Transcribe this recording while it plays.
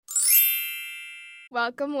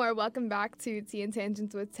Welcome back to Tea and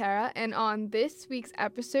Tangents with Tara. And on this week's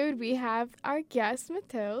episode, we have our guest,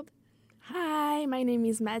 Mathilde. Hi, my name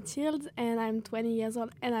is Mathilde, and I'm 20 years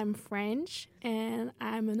old, and I'm French, and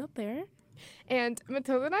I'm an au pair. And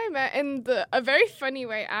Mathilde and I met in a very funny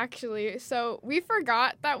way, actually. So we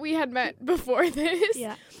forgot that we had met before this.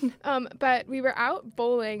 Yeah. But we were out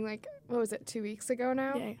bowling, 2 weeks ago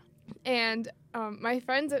now? Yeah. And my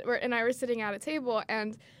friends and I were sitting at a table,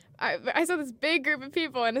 and I saw this big group of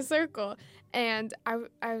people in a circle, and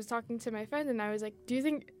I was talking to my friend, and I was like, do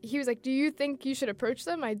you think you should approach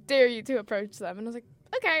them? I dare you to approach them. And I was like,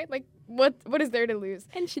 okay, what is there to lose?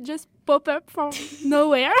 And she just popped up from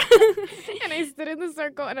nowhere. And I stood in the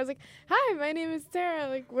circle, and I was like, hi, my name is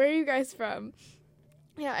Tara. Where are you guys from?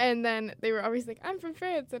 Yeah, and then they were always like, I'm from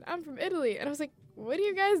France, and I'm from Italy. And I was like, what are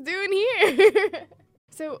you guys doing here?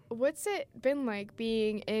 So what's it been like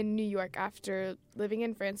being in New York after living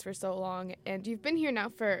in France for so long? And you've been here now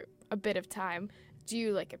for a bit of time. Do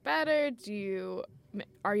you like it better?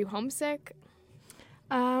 Are you homesick?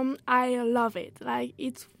 I love it.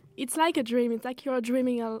 It's like a dream. It's like you're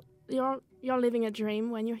living a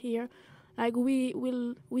dream when you're here.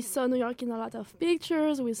 We saw New York in a lot of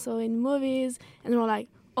pictures, we saw in movies, and we're like,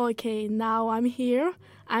 okay, now I'm here.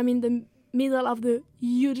 I'm in the middle of the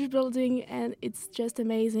huge building, and it's just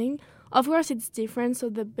amazing. Of course, it's different, so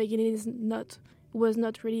the beginning was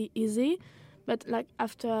not really easy, but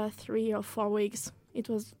after 3 or 4 weeks, it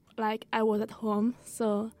was like I was at home.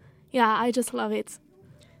 So yeah, I just love it.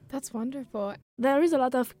 That's wonderful. There is a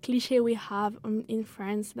lot of cliche we have in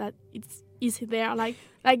France that it's easy there, like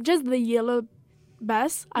just the yellow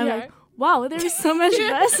bus. I'm like, wow, there is so much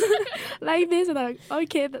bus like this, and I'm like,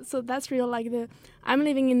 okay, so that's real. I'm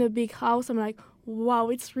living in a big house. I'm like, wow,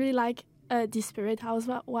 it's really like Desperate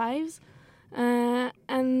Housewives.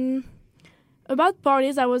 And about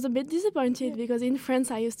parties, I was a bit disappointed because in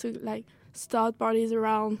France I used to start parties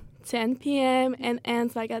around 10 p.m. and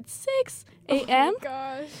end at 6 a.m. Oh my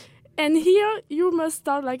gosh. And here you must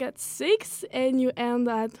start at 6 and you end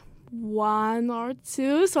at 1 or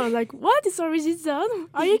 2. So I was like, what? It's already done?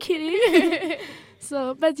 Are you kidding?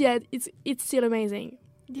 So, but yeah, it's still amazing.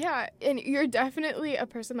 Yeah, and you're definitely a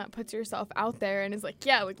person that puts yourself out there and is like,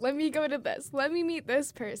 yeah, let me go to this. Let me meet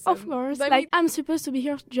this person. Of course. I'm supposed to be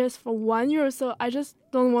here just for 1 year, so I just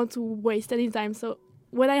don't want to waste any time. So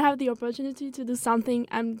when I have the opportunity to do something,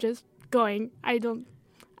 I'm just going. I don't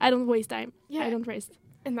waste time. Yeah. I don't waste.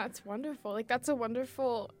 And that's wonderful. That's a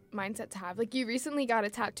wonderful mindset to have. You recently got a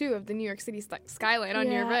tattoo of the New York City skyline on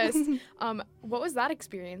your wrist. What was that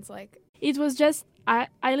experience like? It was just, I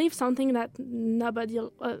live something that nobody,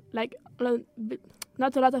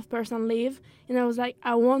 not a lot of person live. And I was like,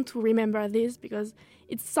 I want to remember this because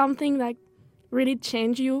it's something that really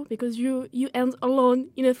change you, because you end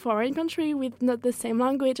alone in a foreign country with not the same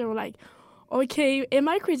language. And we're like, okay, am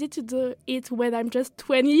I crazy to do it when I'm just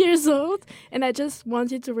 20 years old? And I just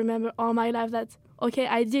wanted to remember all my life that, okay,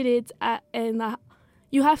 I did it, and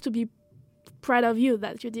you have to be proud of you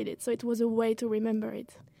that you did it. So it was a way to remember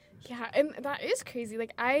it. Yeah, and that is crazy.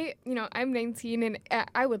 I'm 19, and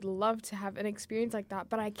I would love to have an experience like that,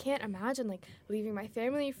 but I can't imagine, leaving my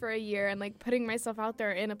family for a year and, putting myself out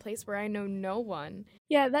there in a place where I know no one.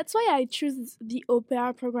 Yeah, that's why I choose the au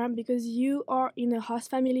pair program, because you are in a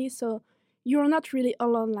host family, so you're not really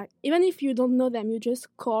alone. Even if you don't know them, you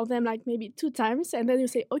just call them maybe 2 times, and then you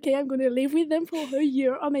say, okay, I'm going to live with them for a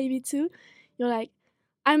year or maybe 2. You're like,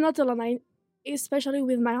 I'm not alone. Especially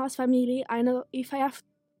with my host family, I know if I have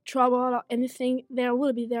trouble or anything, they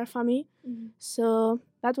will be there for me. Mm-hmm. So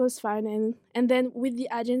that was fun. And then with the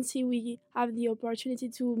agency, we have the opportunity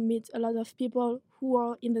to meet a lot of people who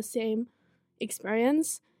are in the same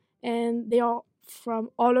experience, and they are from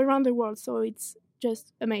all around the world. So it's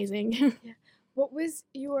just amazing. Yeah. What was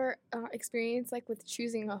your experience with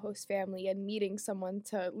choosing a host family and meeting someone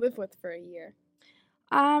to live with for a year?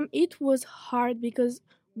 It was hard because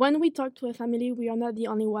when we talk to a family, we are not the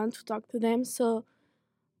only one to talk to them. So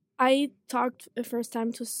I talked the first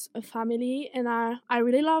time to a family, and I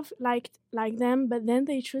really liked them, but then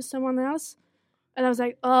they chose someone else, and I was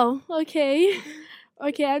like, oh, okay,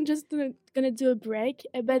 okay, I'm just gonna do a break.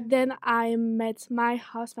 But then I met my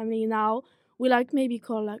host family now. We maybe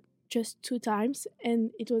call just 2 times,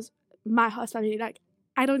 and it was my host family.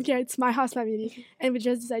 I don't care, it's my host family, and we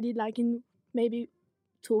just decided in maybe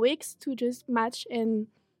 2 weeks to just match and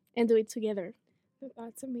do it together.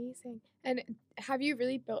 That's amazing. And have you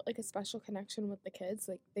really built a special connection with the kids?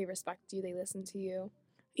 They respect you, they listen to you?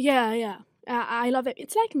 Yeah. I love it.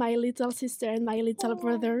 It's like my little sister and my little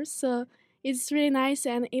brother. So it's really nice,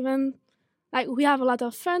 and even we have a lot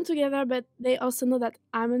of fun together, but they also know that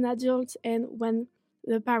I'm an adult, and when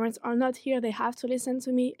the parents are not here, they have to listen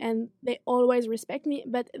to me, and they always respect me,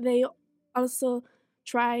 but they also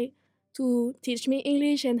try to teach me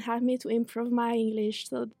English and have me to improve my English.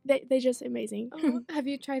 So they're just amazing. Oh, have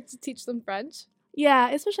you tried to teach them French? Yeah,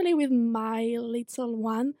 especially with my little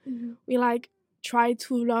one, we like try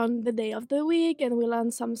to learn the day of the week, and we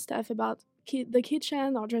learn some stuff about the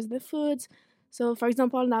kitchen or just the foods. So, for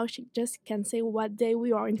example, now she just can say what day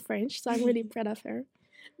we are in French. So I'm really proud of her.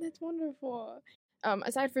 That's wonderful.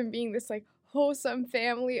 Aside from being this like wholesome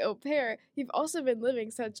family au pair, you've also been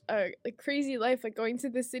living such a like crazy life, like going to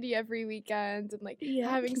the city every weekend and like Yeah.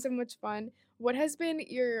 having so much fun. What has been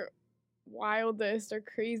your wildest or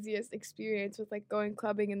craziest experience with like going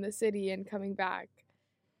clubbing in the city and coming back?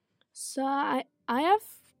 So I have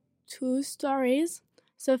two stories.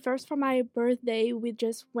 So first, for my birthday, we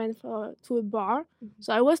just went to a bar.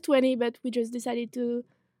 So I was 20, but we just decided to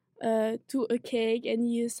do a cake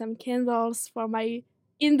and use some candles for my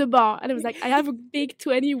in the bar. And I was like, I have a big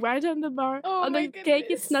 20 right on the bar. Oh on my the cake,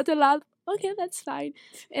 goodness. it's not allowed. Okay, that's fine.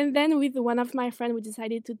 And then with one of my friends, we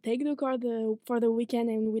decided to take the car for the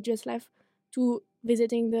weekend, and we just left to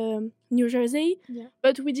visiting the New Jersey. Yeah.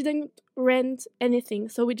 But we didn't rent anything,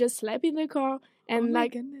 so we just slept in the car. And Oh my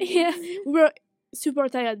like, goodness. yeah, we were super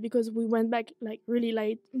tired because we went back like really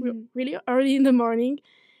late, really early in the morning,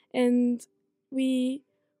 and we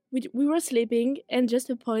were sleeping, and just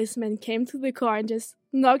a policeman came to the car and just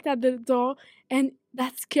knocked at the door, and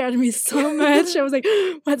that scared me so much. I was like,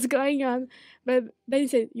 what's going on? But then he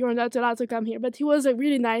said, you're not allowed to come here. But he was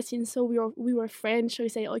really nice, and so we were friends. So he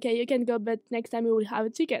said, okay, you can go, but next time you will have a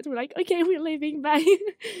ticket. We're like, okay, we're leaving, bye.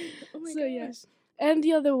 Oh my So gosh. yeah. And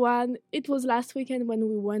the other one, it was last weekend when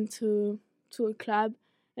we went to a club,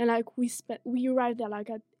 and like we arrived there like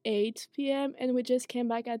at 8 p.m. and we just came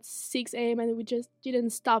back at 6 a.m. and we just didn't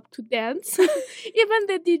stop to dance. Even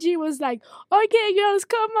the DJ was like, okay, girls,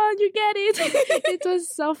 come on, you get it. It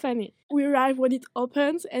was so funny. We arrived when it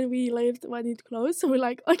opens and we left when it closed. So we're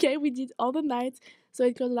like, okay, we did all the nights. So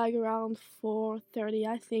it was like around 4:30,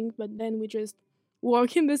 I think. But then we just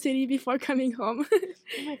walk in the city before coming home.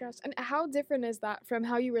 Oh my gosh. And how different is that from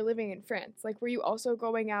how you were living in France? Like, were you also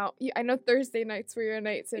going out? I know Thursday nights were your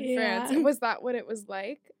nights in France. Yeah. Was that what it was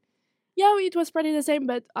like? Yeah, it was pretty the same,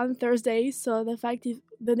 but on Thursday. So the fact is,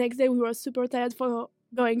 the next day we were super tired for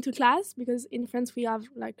going to class, because in France we have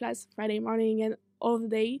like class Friday morning and all the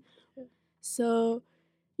day. So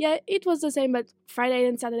yeah, it was the same, but Friday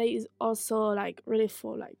and Saturday is also like really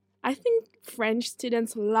full. Like, I think French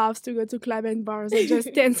students love to go to club and bars and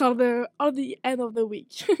just dance all the end of the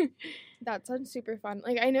week. That sounds super fun.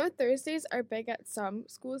 Like, I know Thursdays are big at some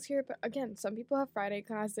schools here, but again, some people have Friday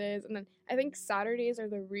classes, and then I think Saturdays are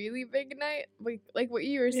the really big night, like what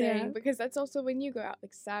you were saying, Yeah. because that's also when you go out,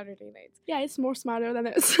 like Saturday nights. Yeah, it's more smarter than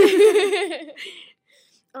us.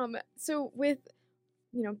 So with,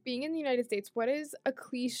 being in the United States, what is a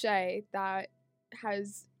cliche that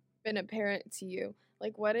has been apparent to you?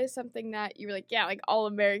 Like, what is something that you were like, yeah, like all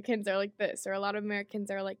Americans are like this, or a lot of Americans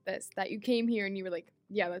are like this, that you came here and you were like,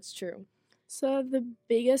 yeah, that's true? So the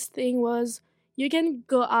biggest thing was, you can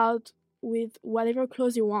go out with whatever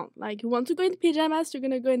clothes you want. Like, you want to go in pajamas, you're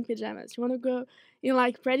gonna go in pajamas. You want to go in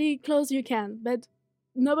like pretty clothes, you can. But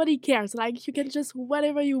nobody cares. Like, you can just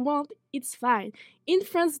whatever you want, it's fine. In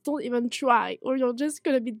France, don't even try, or you're just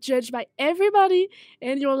gonna be judged by everybody,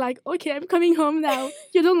 and you're like, okay, I'm coming home now.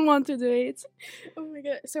 You don't want to do it. Oh my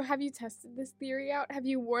god. So have you tested this theory out? Have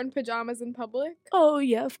you worn pajamas in public? Oh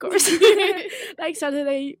yeah, of course. Like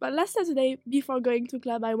last Saturday before going to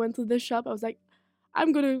club, I went to the shop. I was like,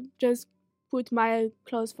 I'm gonna just put my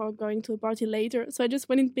clothes for going to a party later. So I just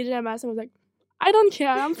went in pajamas. I was like, I don't care,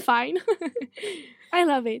 I'm fine. I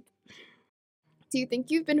love it. Do you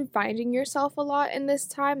think you've been finding yourself a lot in this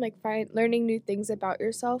time, like learning new things about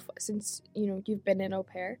yourself since you've been an au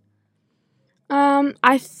pair?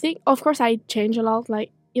 I think, of course, I change a lot.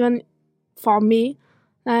 Like, even for me,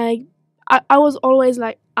 like I was always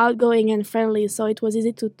like outgoing and friendly, so it was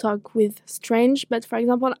easy to talk with strange. But for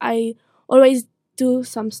example, I always do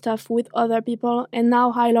some stuff with other people, and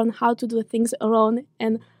now I learn how to do things alone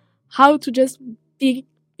and how to just be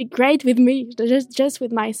great with me, just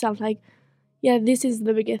with myself. Like, yeah, this is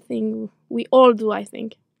the biggest thing we all do, I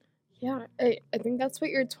think. Yeah, I think that's what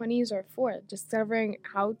your 20s are for, discovering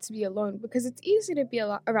how to be alone, because it's easy to be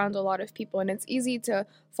around a lot of people, and it's easy to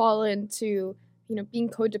fall into, being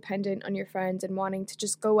codependent on your friends and wanting to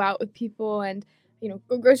just go out with people and,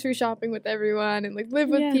 go grocery shopping with everyone and like live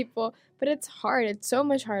with Yeah. people. But it's hard. It's so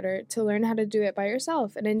much harder to learn how to do it by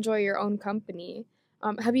yourself and enjoy your own company.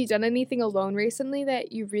 Have you done anything alone recently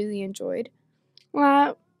that you really enjoyed?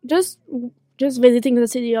 Just just visiting the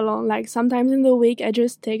city alone. Like sometimes in the week, I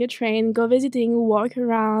just take a train, go visiting, walk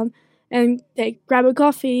around, and grab a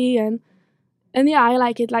coffee. And yeah, I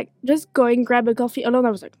like it. Like just going grab a coffee alone,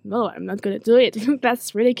 I was like, no, I'm not gonna do it.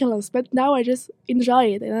 That's ridiculous. But now I just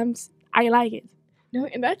enjoy it, and I like it. No,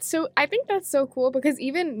 and I think that's so cool because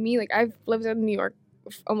even me, like I've lived in New York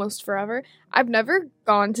almost forever. I've never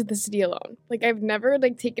gone to the city alone. Like I've never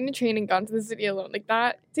like taken a train and gone to the city alone. Like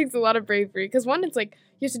that takes a lot of bravery because one, it's like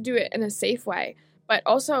you have to do it in a safe way, but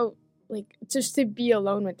also like just to be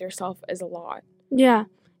alone with yourself is a lot. Yeah,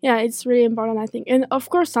 yeah, it's really important, I think. And of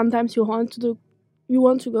course, sometimes you want to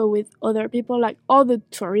go with other people, like all the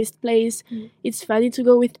tourist place. It's funny to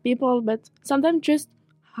go with people, but sometimes just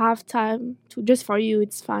have time to just for you.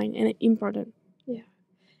 It's fine and important. Yeah.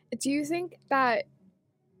 Do you think that?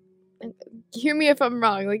 Hear me if I'm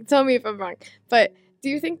wrong. Like, tell me if I'm wrong. But do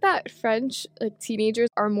you think that French like teenagers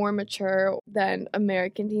are more mature than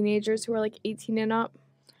American teenagers who are like 18 and up?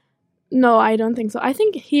 No, I don't think so. I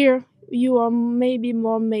think here you are maybe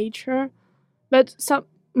more mature, but some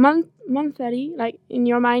mentally, like in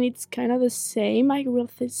your mind, it's kind of the same. I will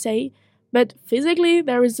say, but physically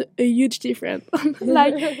there is a huge difference.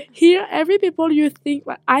 Like here, every people you think,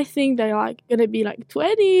 well, I think they're like gonna be like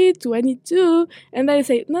 20, 22, and they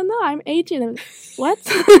say, no, I'm 18. I'm like, what?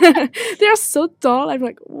 They're so tall. I'm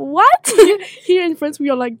like, what? Here in France, we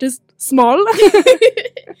are like just small.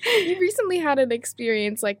 You recently had an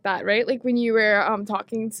experience like that, right? Like when you were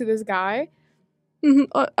talking to this guy.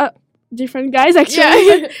 Different guys actually.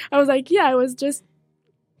 Yeah. I was like, I was just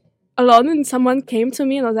alone and someone came to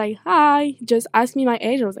me and I was like, hi. He just asked me my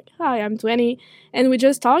age. I was like, hi, I'm 20. And we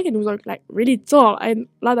just talked and we were like really tall and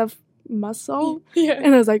a lot of muscle. Yeah.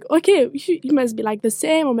 And I was like, okay, you must be like the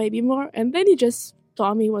same or maybe more. And then he just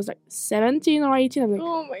told me he was like 17 or 18. I'm like,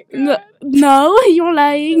 oh my god. No, you're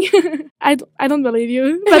lying. I don't believe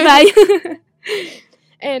you. Bye-bye.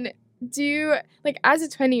 And do you, like, as a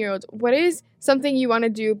 20-year-old, what is something you want to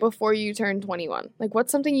do before you turn 21? Like,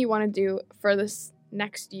 what's something you want to do for this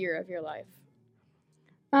next year of your life?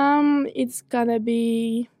 It's gonna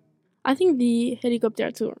be, I think, the helicopter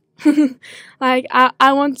tour. Like,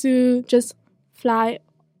 I want to just fly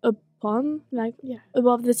upon, like,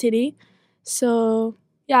 above the city. So,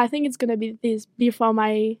 yeah, I think it's gonna be this before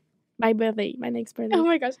my birthday, my next birthday. Oh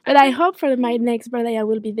my gosh. But I hope for my next birthday I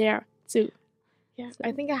will be there, too. Yeah, so.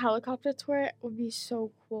 I think a helicopter tour would be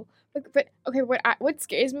so cool. But okay, what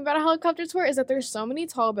scares me about a helicopter tour is that there's so many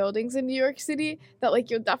tall buildings in New York City that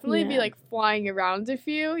like you'll definitely be like flying around a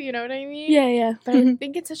few. You know what I mean? Yeah. But I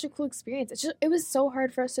think it's such a cool experience. It was so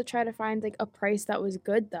hard for us to try to find like a price that was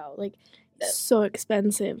good though. Like so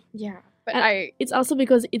expensive. Yeah, but it's also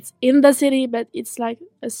because it's in the city, but it's like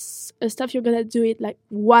a stuff you're gonna do it like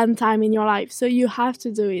one time in your life, so you have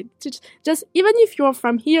to do it. Just even if you're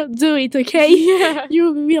from here, do it, okay? Yeah.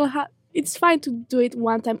 You will have. It's fine to do it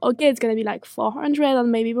one time. Okay, it's gonna be like 400 or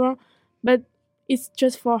maybe more, but it's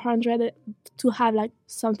just 400 to have like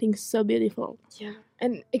something so beautiful. Yeah,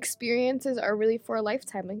 and experiences are really for a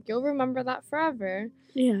lifetime. Like you'll remember that forever.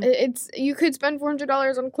 Yeah, it's you could spend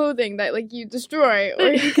 $400 on clothing that like you destroy,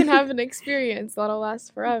 or you can have an experience that'll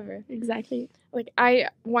last forever. Exactly. Like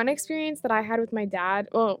one experience that I had with my dad.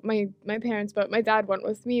 Well, my parents, but my dad went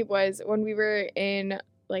with me was when we were in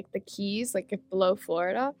like the Keys, like below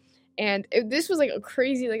Florida. And this was like a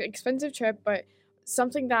crazy, like expensive trip, but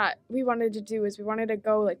something that we wanted to do is we wanted to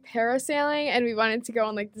go like parasailing and we wanted to go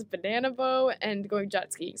on like this banana boat and go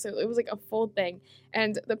jet skiing. So it was like a full thing.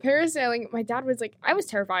 And the parasailing, my dad was like, I was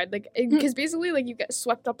terrified, like because basically like you get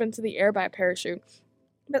swept up into the air by a parachute.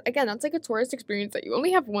 But again, that's like a tourist experience that you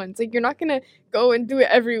only have once. Like you're not gonna go and do it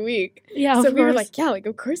every week. Yeah. So we were like, yeah, like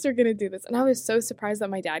of course we're gonna do this. And I was so surprised that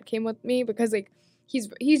my dad came with me because like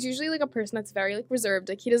he's usually like a person that's very like reserved.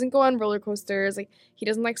 Like he doesn't go on roller coasters. Like he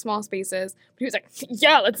doesn't like small spaces. But he was like,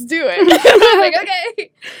 yeah, let's do it. I'm like, okay.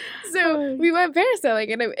 So we went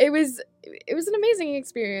parasailing and it was an amazing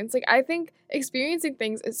experience. Like I think experiencing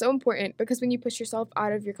things is so important because when you push yourself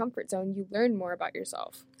out of your comfort zone, you learn more about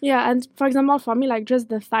yourself. Yeah, and for example, for me, like just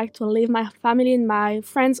the fact to leave my family and my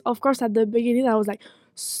friends, of course, at the beginning, I was like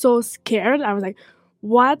so scared. I was like,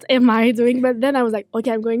 what am I doing? But then I was like, okay,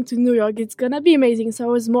 I'm going to New York. It's gonna be amazing. So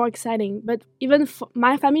it was more exciting. But even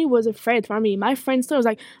my family was afraid for me. My friends too was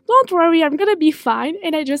like, don't worry, I'm gonna be fine.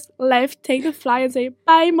 And I just left, take the flight and say,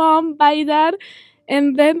 bye mom, bye dad.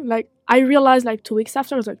 And then like I realized like 2 weeks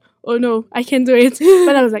after, I was like, oh no, I can't do it.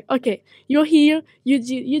 But I was like, okay, you're here, you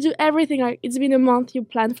do everything. Like it's been a month, you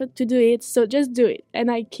planned to do it, so just do it. And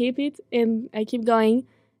I keep it and I keep going.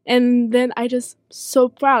 And then I just so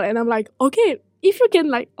proud. And I'm like, okay, if you can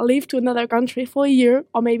like live to another country for a year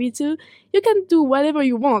or maybe 2, you can do whatever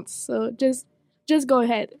you want. So just just go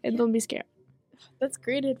ahead and don't be scared. That's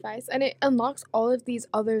great advice. And it unlocks all of these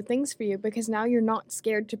other things for you because now you're not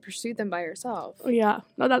scared to pursue them by yourself. Oh, yeah,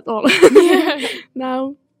 not at all.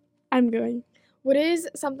 Now I'm going. What is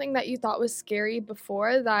something that you thought was scary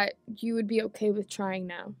before that you would be okay with trying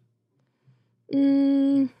now?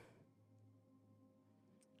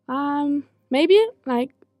 Maybe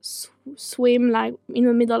like swim like in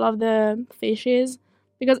the middle of the fishes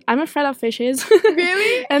because I'm afraid of fishes.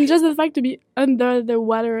 Really? And just the fact to be under the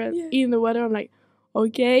water and in the water, I'm like,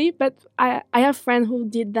 okay. But I have friends who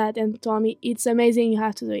did that and told me it's amazing. You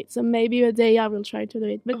have to do it. So maybe a day I will try to do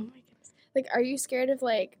it. But oh my goodness! Like, are you scared of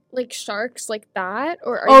like sharks like that,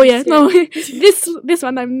 or are oh you yeah, scared? no, this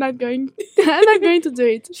one I'm not going. I'm not going to do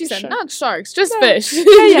it. She said, Sure. not sharks, just fish.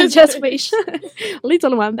 Yeah, just fish.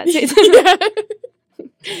 Little one. That's it.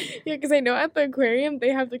 Yeah, because I know at the aquarium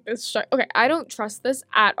they have like this shark. Okay, I don't trust this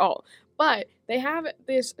at all, but they have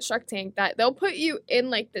this shark tank that they'll put you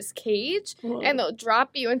in like this cage and they'll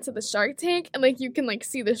drop you into the shark tank and like you can like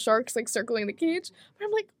see the sharks like circling the cage. But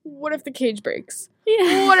I'm like, what if the cage breaks?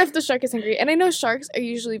 Yeah. What if the shark is hungry? And I know sharks are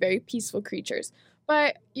usually very peaceful creatures,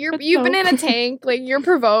 but you've no. been in a tank, like you're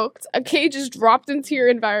provoked. A cage is dropped into your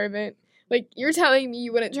environment. Like you're telling me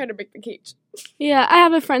you wouldn't try to break the cage. Yeah, I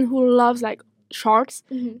have a friend who loves like sharks,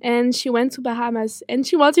 and she went to Bahamas and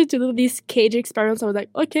she wanted to do this cage experience. I was like,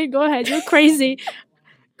 okay, go ahead, you're crazy.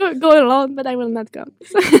 go alone, but I will not come.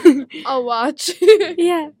 I'll watch.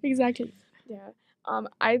 Yeah, exactly. Yeah.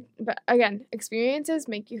 But again, experiences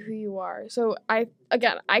make you who you are. So I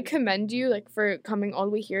commend you like for coming all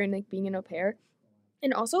the way here and like being an au pair.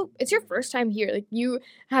 And also, it's your first time here. Like you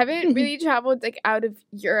haven't really traveled like out of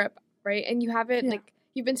Europe, right? And you haven't like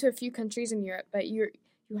you've been to a few countries in Europe, but you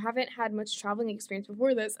haven't had much traveling experience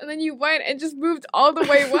before this. And then you went and just moved all the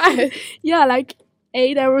way west. Yeah, like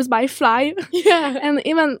 8 hours by flight. Yeah. And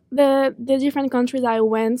even the different countries I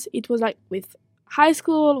went, it was like with high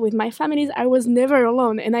school, with my families. I was never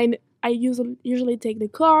alone. And I usually take the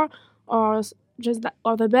car or just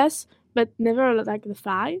or the bus, but never like the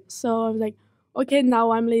fly. So I was like, okay,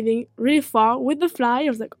 now I'm living really far with the fly. I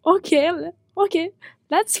was like, okay,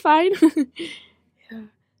 that's fine. Yeah.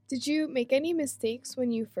 Did you make any mistakes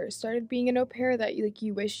when you first started being an au pair that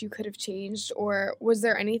you wish you could have changed, or was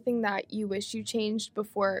there anything that you wish you changed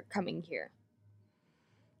before coming here?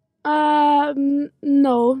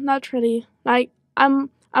 No, not really. Like I'm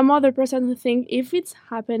more the person who think if it's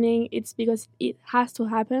happening, it's because it has to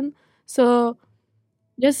happen. So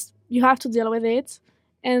just you have to deal with it.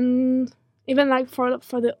 And even like for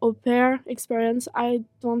the au pair experience, I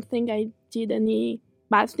don't think I did any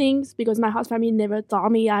bad things because my host family never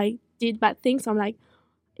told me I did bad things. So I'm like,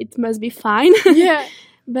 it must be fine. Yeah.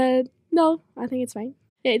 But no, I think it's fine.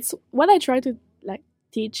 Yeah, it's what I try to like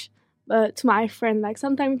teach to my friend. Like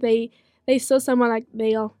sometimes they saw someone like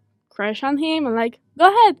they'll crush on him and like, go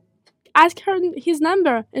ahead, ask her his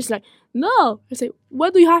number. And she's like, no. I say,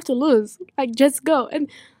 what do you have to lose? Like just go. And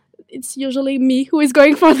it's usually me who is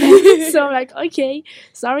going for them. So I'm like, okay,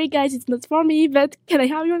 sorry guys, it's not for me, but can I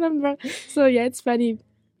have your number? So yeah, it's funny.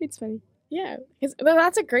 It's funny. Yeah, because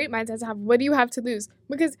that's a great mindset to have. What do you have to lose?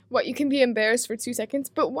 Because you can be embarrassed for 2 seconds,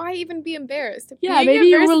 but why even be embarrassed? Yeah, Being maybe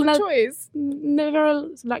you will is the not choice. never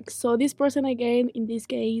like saw this person again in this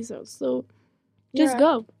case, or so. Just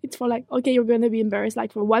go. It's for like, okay, you're gonna be embarrassed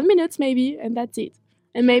like for 1 minute maybe, and that's it.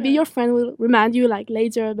 And maybe your friend will remind you like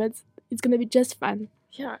later, but it's gonna be just fun.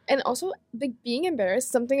 Yeah, and also like being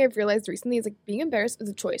embarrassed, something I've realized recently is like being embarrassed is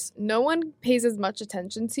a choice. No one pays as much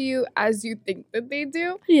attention to you as you think that they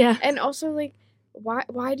do. Yeah. And also like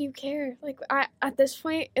why do you care? Like at this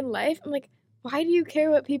point in life, I'm like, why do you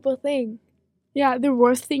care what people think? Yeah, the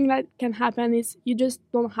worst thing that can happen is you just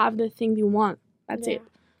don't have the thing you want. That's it.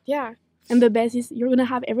 Yeah. And the best is you're gonna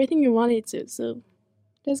have everything you wanted to, so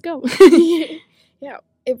just go. Yeah.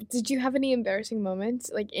 Did you have any embarrassing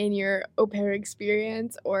moments, like in your au pair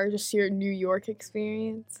experience or just your New York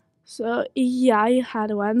experience? So yeah, I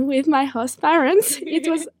had one with my host parents. It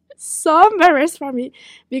was so embarrassing for me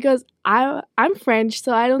because I'm French,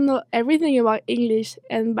 so I don't know everything about English.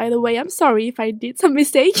 And by the way, I'm sorry if I did some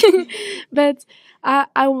mistake, but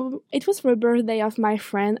it was for the birthday of my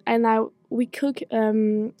friend, and we cooked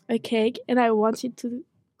a cake, and I wanted to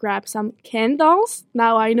grab some candles.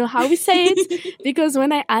 Now I know how we say it because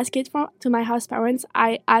when I asked it to my house parents,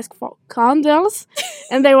 I asked for candles,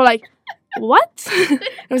 and they were like, "What?" I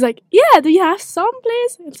was like, "Yeah, do you have some,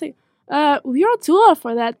 please?" And say, "We are too old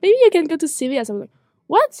for that. Maybe you can go to CVS." I was like,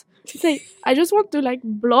 "What?" She's like, "I just want to like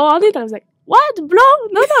blow on it." I was like, "What? Blow?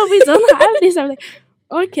 No, we don't have this." I was like,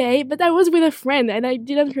 "Okay," but I was with a friend and I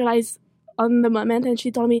didn't realize on the moment, and she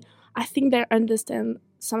told me, "I think they understand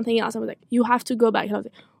something else. I was like, you have to go back. And I was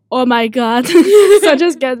like, oh my God. So I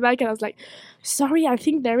just got back and I was like, sorry, I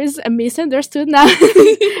think there is a misunderstood now.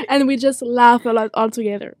 And we just laugh a lot all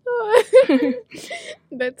together.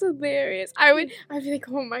 That's hilarious. I'd be like,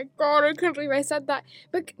 oh my God, I can't believe I said that.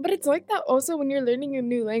 But it's like that also when you're learning a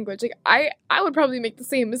new language. Like I would probably make the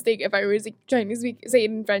same mistake if I was like trying to say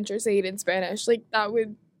it in French or say it in Spanish. Like that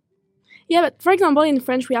would. Yeah, but for example, in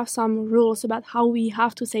French we have some rules about how we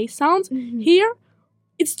have to say sounds. Here,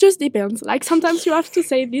 it just depends. Like sometimes you have to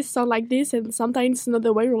say this sound like this, and sometimes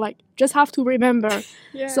another way. You're like, just have to remember.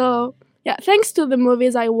 Yeah. So yeah, thanks to the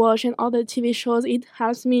movies I watch and other TV shows, it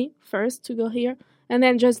helps me first to go here, and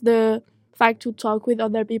then just the fact to talk with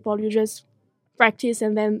other people. You just practice,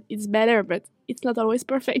 and then it's better, but it's not always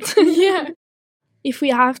perfect. Yeah. If we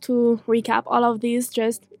have to recap all of this,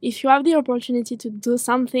 just if you have the opportunity to do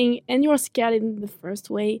something and you're scared in the first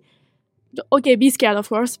way, okay, be scared, of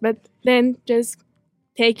course, but then just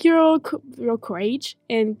take your courage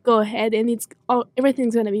and go ahead, and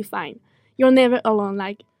everything's gonna be fine. You're never alone.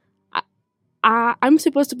 Like I'm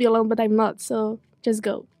supposed to be alone, but I'm not. So just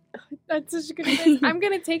go. That's such a good advice. I'm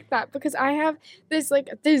gonna take that because I have this like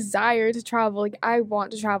desire to travel. Like I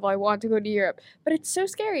want to travel. I want to go to Europe, but it's so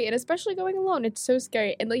scary, and especially going alone, it's so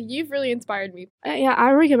scary. And like you've really inspired me. Yeah,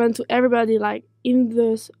 I recommend to everybody, like in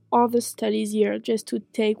all the studies year, just to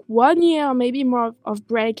take 1 year or maybe more of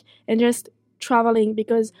break and just traveling,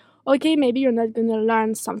 because okay, maybe you're not gonna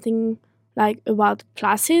learn something like about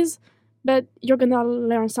classes, but you're gonna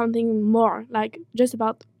learn something more, like just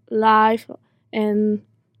about life and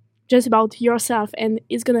just about yourself, and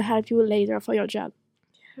it's gonna help you later for your job.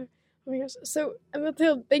 Oh my gosh. So,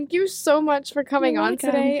 Mathilde, thank you so much for coming on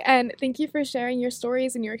today, and thank you for sharing your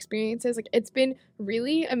stories and your experiences. Like, it's been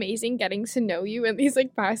really amazing getting to know you in these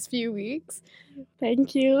like past few weeks.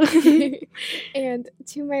 Thank you. And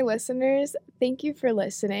to my listeners, thank you for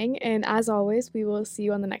listening, and as always, we will see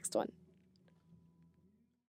you on the next one.